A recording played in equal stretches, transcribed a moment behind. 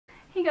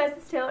Hey guys,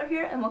 it's Taylor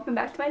here and welcome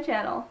back to my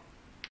channel.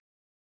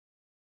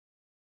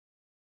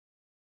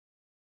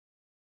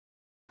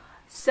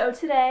 So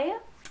today,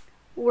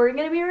 we're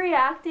going to be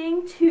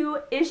reacting to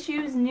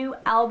Issue's new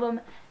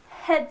album,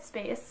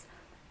 Headspace.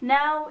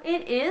 Now,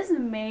 it is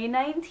May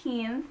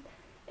 19th,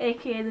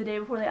 aka the day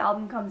before the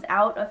album comes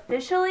out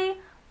officially,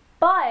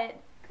 but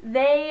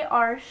they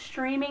are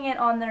streaming it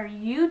on their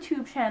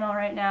YouTube channel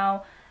right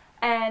now,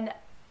 and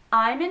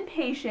I'm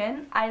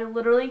impatient. I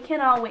literally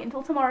cannot wait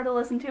until tomorrow to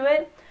listen to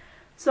it.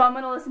 So I'm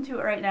going to listen to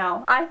it right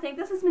now. I think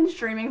this has been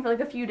streaming for like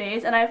a few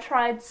days and I've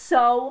tried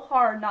so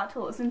hard not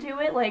to listen to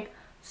it, like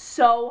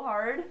so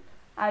hard.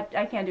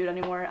 I can't do it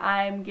anymore.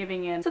 I'm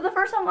giving in. So the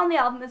first song on the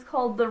album is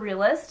called The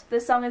Realist.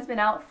 This song has been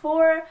out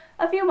for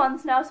a few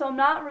months now, so I'm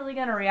not really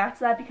going to react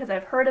to that because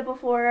I've heard it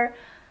before.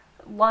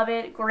 Love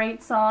it.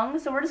 Great song.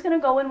 So we're just going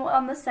to go in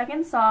on the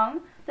second song.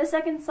 The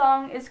second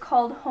song is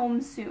called Home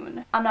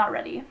Soon. I'm not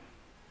ready.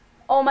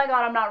 Oh my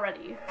god, I'm not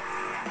ready.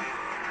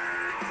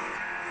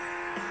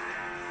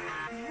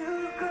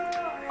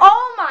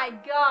 Oh my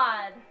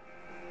god!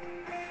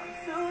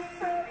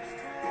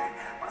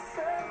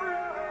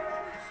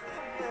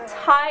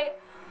 Ty...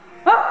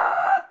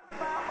 Ah!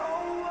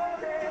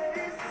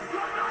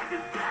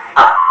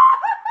 Ah!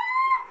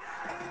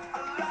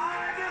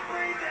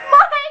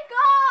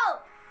 Michael!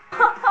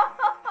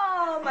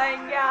 Oh my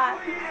god.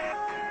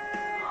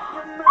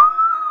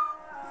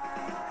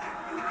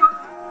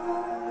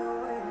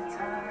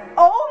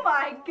 Oh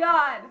my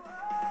god.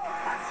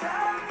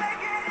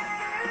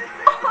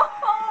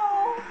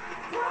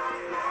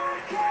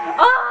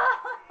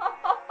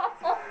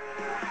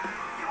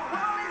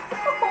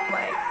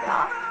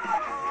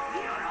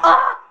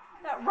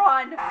 That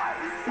run.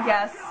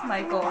 Yes,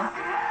 Michael.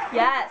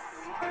 Yes.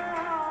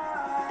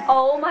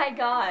 Oh my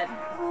god.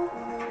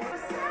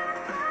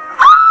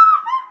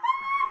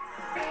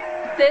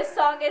 This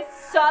song is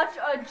such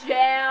a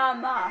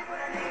jam.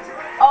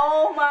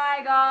 Oh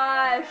my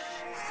gosh.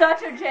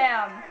 Such a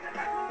jam.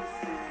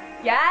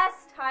 Yes,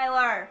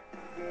 Tyler.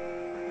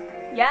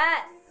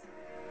 Yes.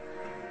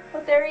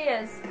 Oh, there he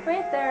is.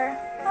 Right there.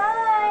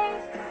 Hi.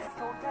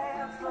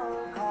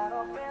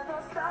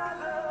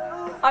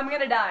 I'm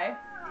gonna die.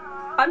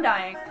 I'm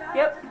dying.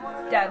 Yep.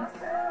 Dead.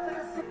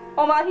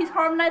 Oh my, he's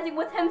harmonizing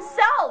with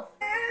himself.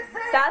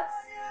 That's...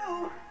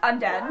 I'm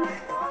dead.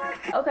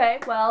 Okay,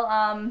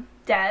 well,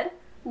 dead.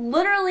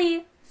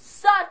 Literally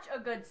such a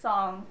good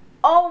song.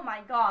 Oh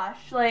my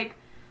gosh. Like,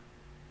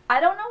 I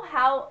don't know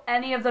how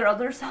any of their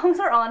other songs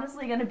are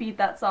honestly gonna beat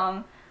that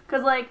song.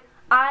 Cause like,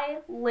 I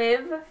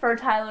live for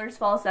Tyler's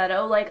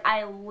falsetto. Like,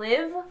 I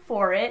live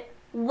for it.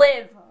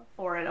 Live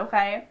for it,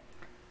 okay?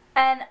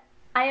 And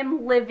I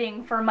am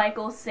living for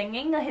Michael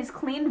singing his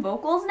clean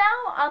vocals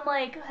now. I'm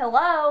like,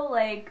 hello,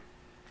 like,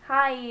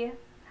 hi,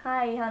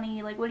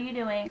 honey, like, what are you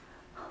doing?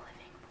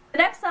 The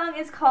next song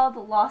is called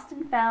Lost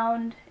and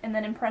Found, and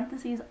then in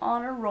parentheses,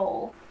 On a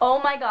Roll. Oh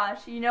my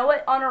gosh, you know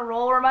what On a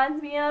Roll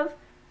reminds me of?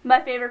 My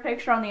favorite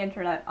picture on the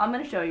internet. I'm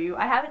gonna show you.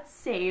 I have it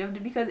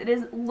saved because it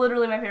is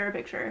literally my favorite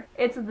picture.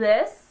 It's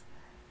this,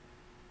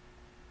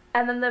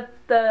 and then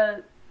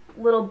the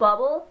little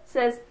bubble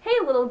says, hey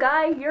little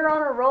guy, you're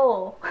on a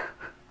roll.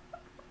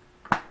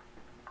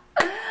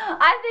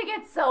 I think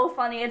it's so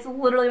funny. It's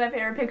literally my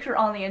favorite picture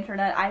on the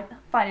internet. I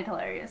find it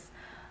hilarious.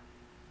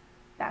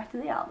 Back to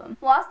the album.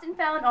 Lost and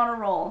Found, On a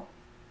Roll.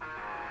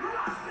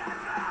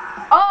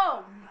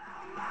 Oh!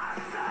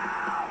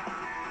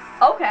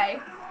 Okay.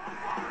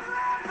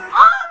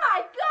 Oh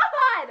my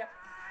god!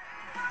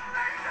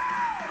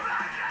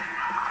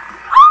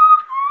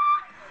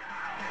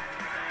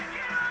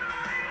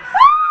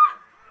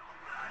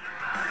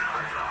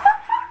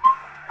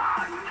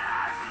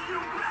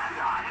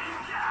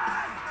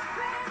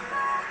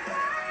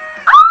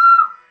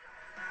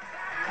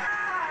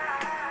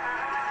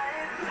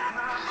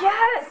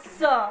 Yes!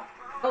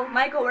 Oh,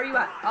 Michael, where are you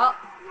at? Oh.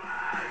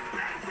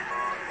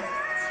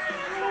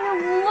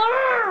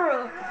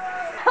 Tyler!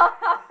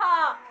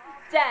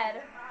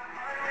 Dead.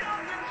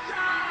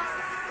 Yes!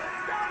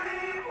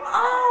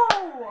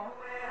 Oh!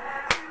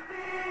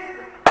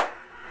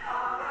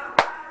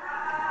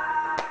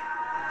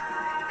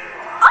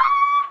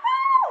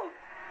 Oh!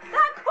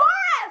 That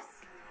chorus!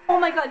 Oh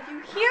my god, you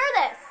hear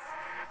this?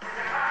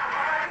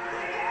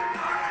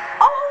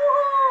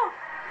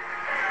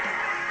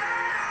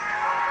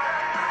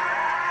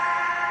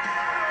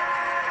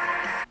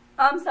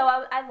 So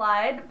I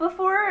lied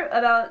before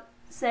about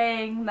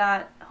saying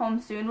that Home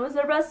Soon was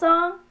their best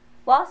song.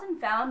 Lost and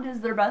Found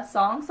is their best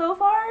song so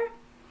far.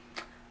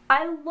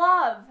 I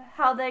love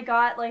how they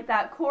got like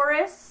that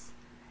chorus.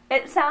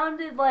 It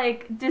sounded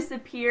like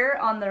Disappear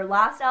on their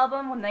last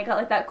album when they got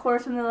like that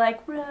chorus when they're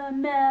like,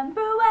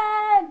 remember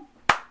when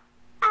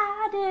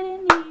I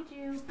didn't need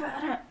you.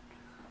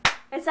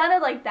 It sounded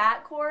like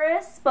that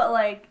chorus, but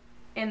like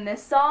in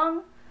this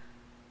song.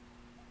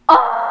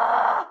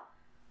 Oh!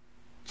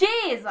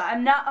 Jeez,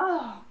 I'm not,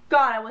 oh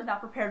god, I was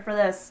not prepared for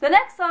this. The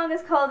next song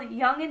is called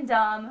Young and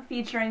Dumb,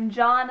 featuring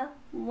John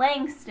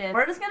Langston.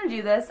 We're just gonna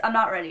do this, I'm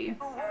not ready.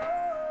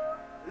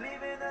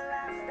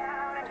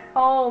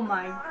 Oh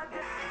my.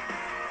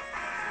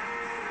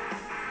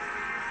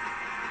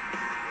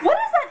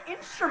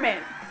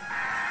 instrument.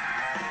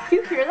 Do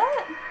you hear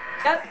that?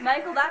 Yep,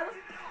 Michael, that was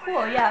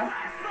cool, yeah.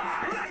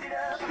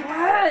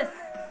 Yes!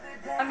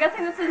 I'm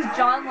guessing this is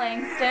John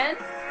Langston.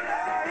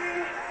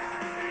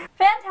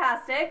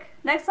 Fantastic.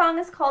 Next song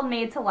is called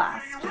Made to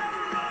Last.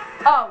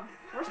 Oh,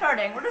 we're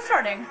starting. We're just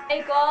starting.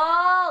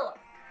 Michael!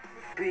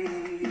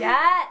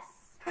 Yes!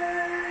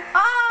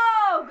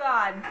 Oh,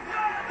 God.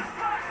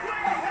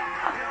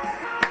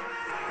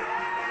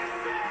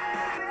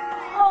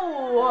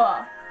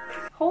 Oh!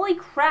 Holy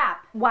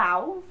crap.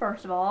 Wow,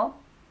 first of all.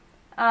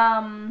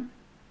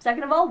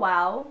 Second of all,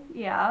 wow.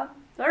 Yeah.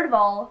 Third of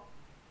all,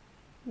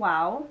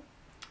 wow.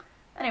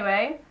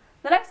 Anyway,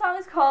 the next song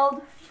is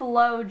called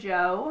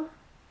Flojo. I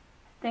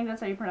think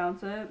that's how you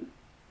pronounce it.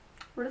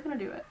 We're just gonna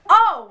do it.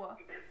 Oh!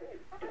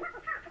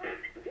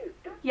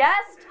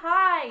 Yes,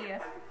 Ty!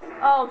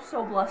 Oh,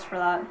 so blessed for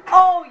that.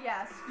 Oh,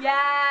 yes.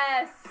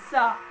 Yes!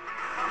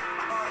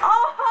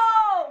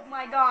 Oh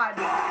my god.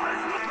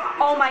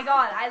 Oh my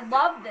god, I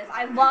love this.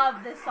 I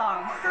love this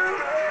song. Oh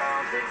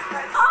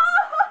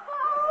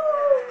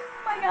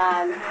my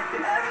god.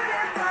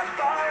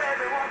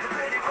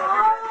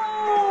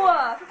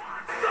 Oh!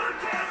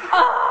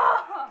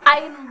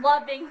 I'm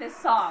loving this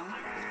song.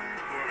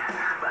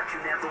 But you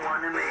never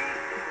want to meet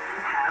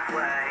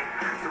halfway,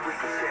 so we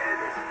can share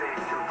this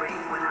victory.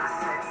 When I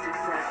said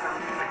success,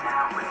 I'm even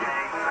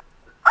nowadays.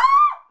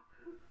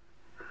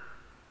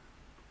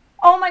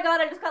 Oh my god,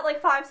 I just got like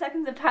 5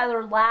 seconds of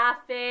Tyler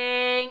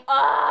laughing.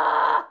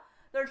 Ah!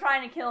 They're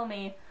trying to kill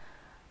me.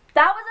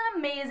 That was an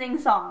amazing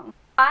song.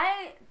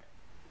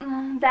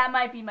 That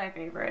might be my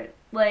favorite.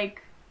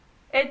 Like,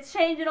 it's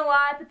changing a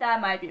lot, but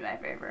that might be my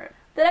favorite.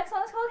 The next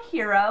song is called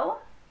Hero.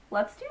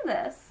 Let's do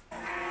this.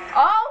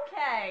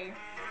 Okay.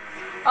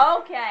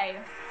 Okay.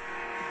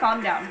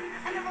 Calm down.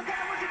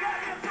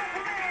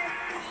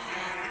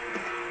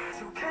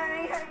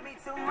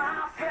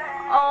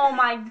 Oh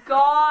my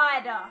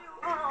god.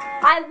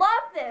 I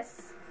love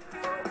this.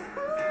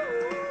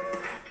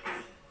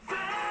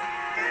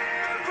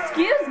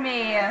 Excuse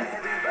me.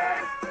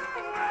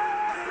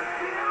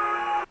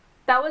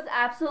 That was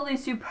absolutely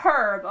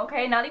superb,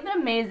 okay? Not even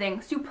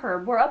amazing.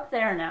 Superb. We're up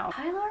there now.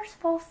 Tyler's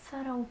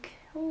falsetto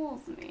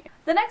kills me.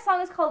 The next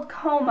song is called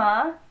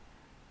Coma,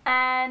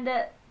 and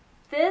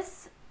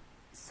this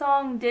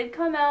song did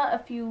come out a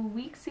few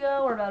weeks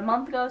ago or about a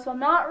month ago, so I'm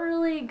not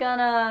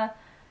gonna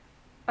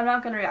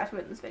react to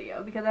it in this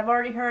video because I've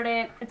already heard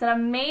it. It's an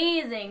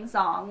amazing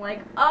song,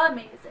 like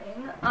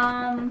amazing.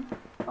 Oh,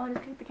 I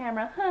just kicked the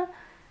camera. Huh.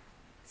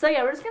 So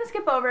yeah, we're just gonna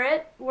skip over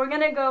it. We're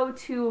gonna go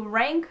to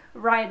Rank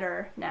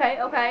Rider now.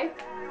 Okay, okay.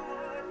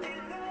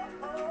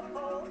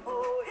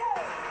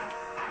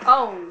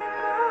 Oh.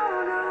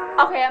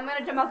 Okay, I'm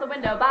gonna jump out the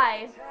window.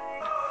 Bye.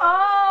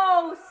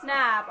 Oh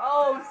snap!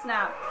 Oh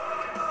snap!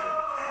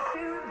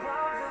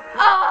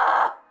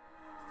 Ah!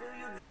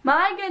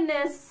 My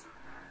goodness.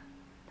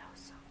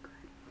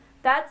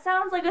 That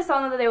sounds like a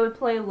song that they would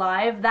play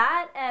live.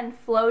 That and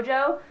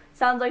Flojo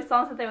sounds like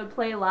songs that they would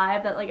play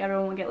live that like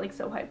everyone would get like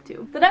so hyped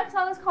to. The next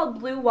song is called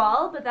Blue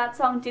Wall, but that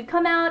song did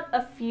come out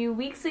a few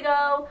weeks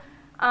ago,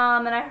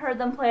 and I heard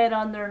them play it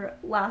on their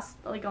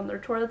on their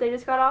tour that they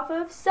just got off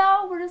of.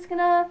 So we're just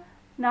gonna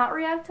not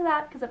react to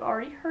that because I've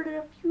already heard it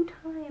a few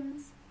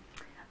times.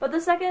 But the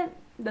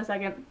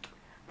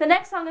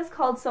next song is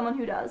called Someone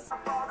Who Does.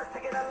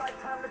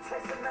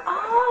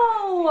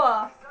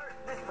 Oh!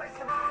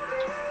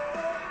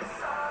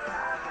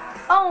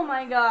 Oh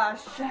my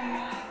gosh.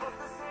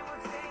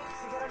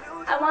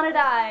 I want to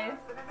die.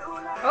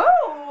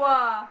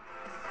 Oh!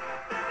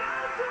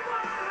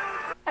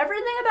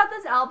 Everything about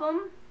this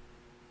album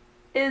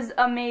is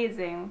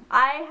amazing.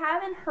 I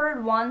haven't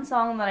heard one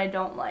song that I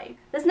don't like.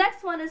 This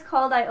next one is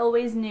called I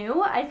Always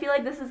Knew. I feel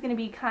like this is going to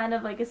be kind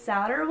of like a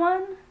sadder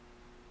one.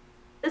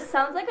 This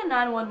sounds like a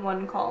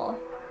 911 call.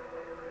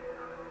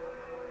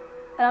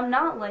 And I'm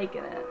not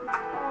liking it.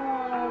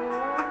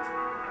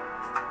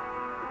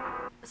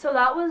 So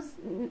that was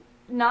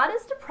not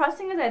as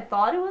depressing as I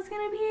thought it was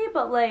going to be,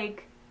 but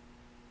like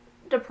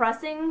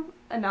depressing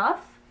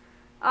enough.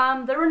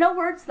 There were no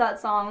words to that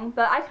song,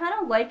 but I kind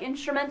of like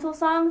instrumental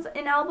songs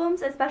in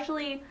albums,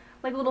 especially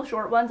like little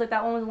short ones, like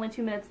that one was only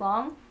 2 minutes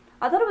long.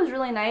 I thought it was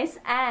really nice,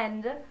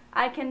 and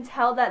I can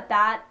tell that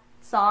that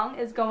song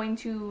is going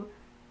to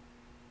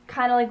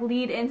kind of like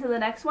lead into the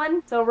next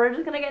one. So we're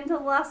just going to get into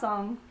the last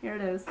song. Here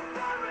it is.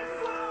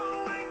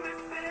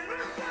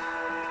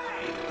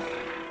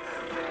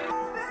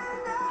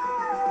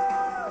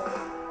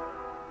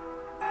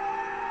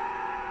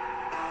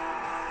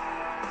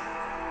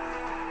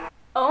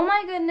 Oh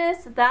my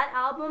goodness, that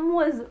album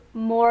was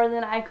more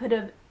than I could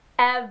have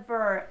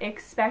ever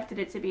expected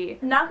it to be.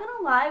 Not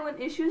gonna lie,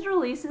 when Issues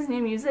releases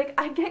new music,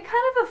 I get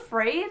kind of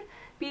afraid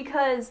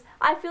because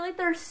I feel like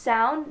their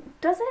sound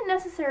doesn't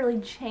necessarily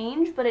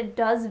change, but it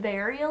does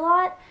vary a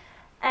lot.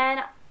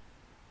 And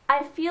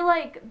I feel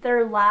like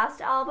their last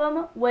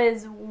album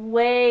was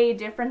way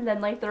different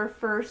than like their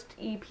first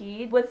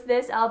EP. With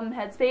this album,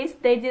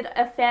 Headspace, they did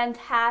a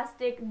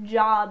fantastic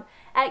job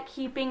at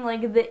keeping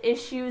like the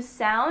Issues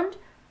sound,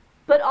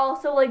 but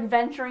also like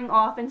venturing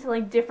off into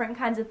like different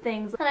kinds of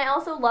things. And I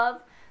also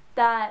love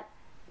that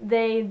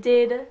they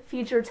did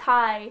feature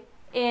Ty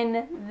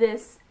in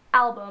this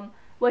album,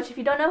 which if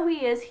you don't know who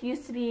he is, he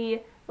used to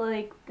be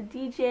like the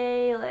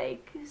DJ,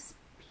 like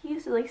he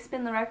used to like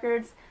spin the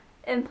records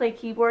and play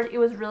keyboard. It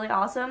was really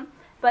awesome.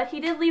 But he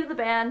did leave the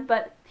band,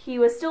 but he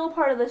was still a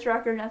part of this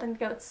record, and I think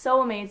it's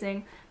so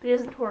amazing. But he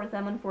doesn't tour with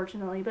them,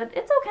 unfortunately. But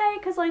it's okay,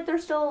 because like they're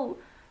still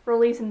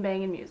releasing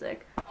banging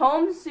music.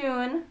 Home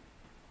Soon,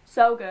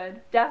 so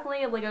good.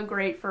 Definitely like a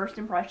great first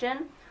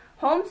impression.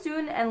 Home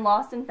Soon and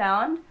Lost and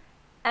Found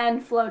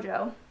and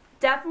Flojo.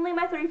 Definitely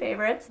my 3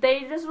 favorites.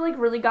 They just like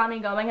really got me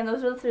going, and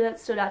those are the 3 that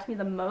stood out to me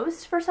the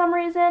most for some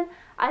reason.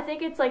 I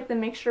think it's like the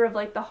mixture of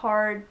like the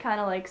hard kind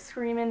of like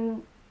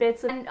screaming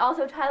bits, and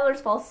also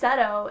Tyler's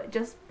falsetto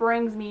just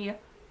brings me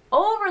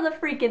over the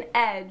freaking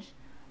edge.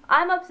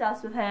 I'm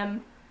obsessed with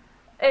him.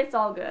 It's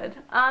all good.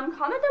 Comment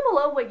down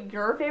below what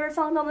your favorite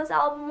songs on this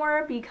album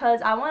were,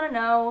 because I want to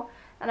know,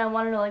 and I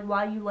want to know like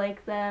why you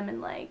like them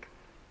and like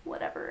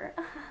whatever.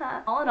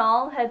 All in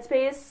all,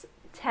 Headspace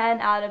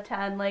 10 out of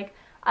 10. Like,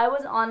 I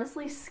was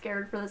honestly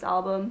scared for this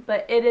album,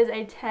 but it is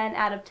a 10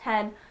 out of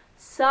 10.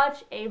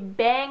 Such a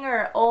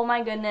banger. Oh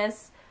my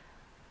goodness.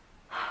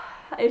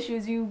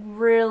 Issues, you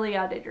really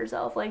outdid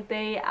yourself. Like,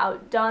 they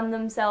outdone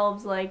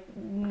themselves like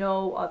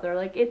no other.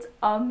 Like, it's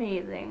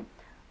amazing.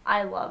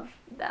 I love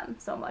them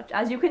so much.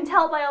 As you can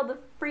tell by all the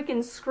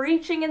freaking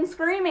screeching and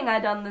screaming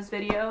I done in this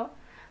video.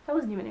 That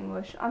wasn't even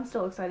English. I'm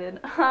still excited.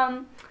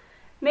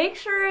 Make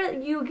sure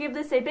you give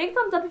this a big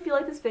thumbs up if you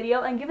like this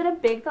video, and give it a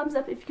big thumbs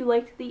up if you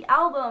liked the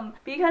album,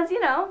 because, you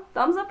know,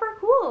 thumbs up are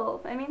cool.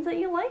 That means that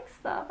you like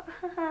stuff.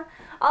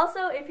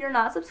 Also, if you're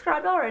not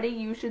subscribed already,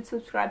 you should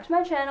subscribe to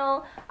my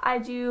channel. I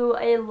do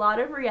a lot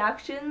of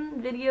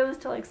reaction videos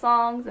to like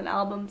songs and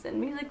albums and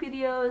music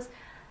videos,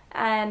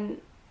 and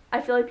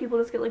I feel like people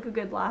just get like a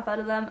good laugh out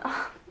of them.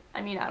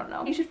 I mean, I don't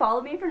know. You should follow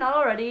me if you're not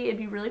already. It'd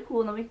be really cool,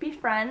 and then we could be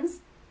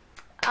friends.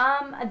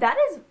 That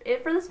is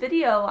it for this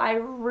video. I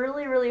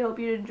really hope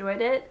you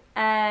enjoyed it,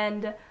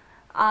 and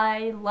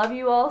I love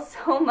you all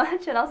so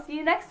much, and I'll see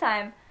you next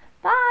time.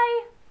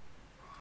 Bye!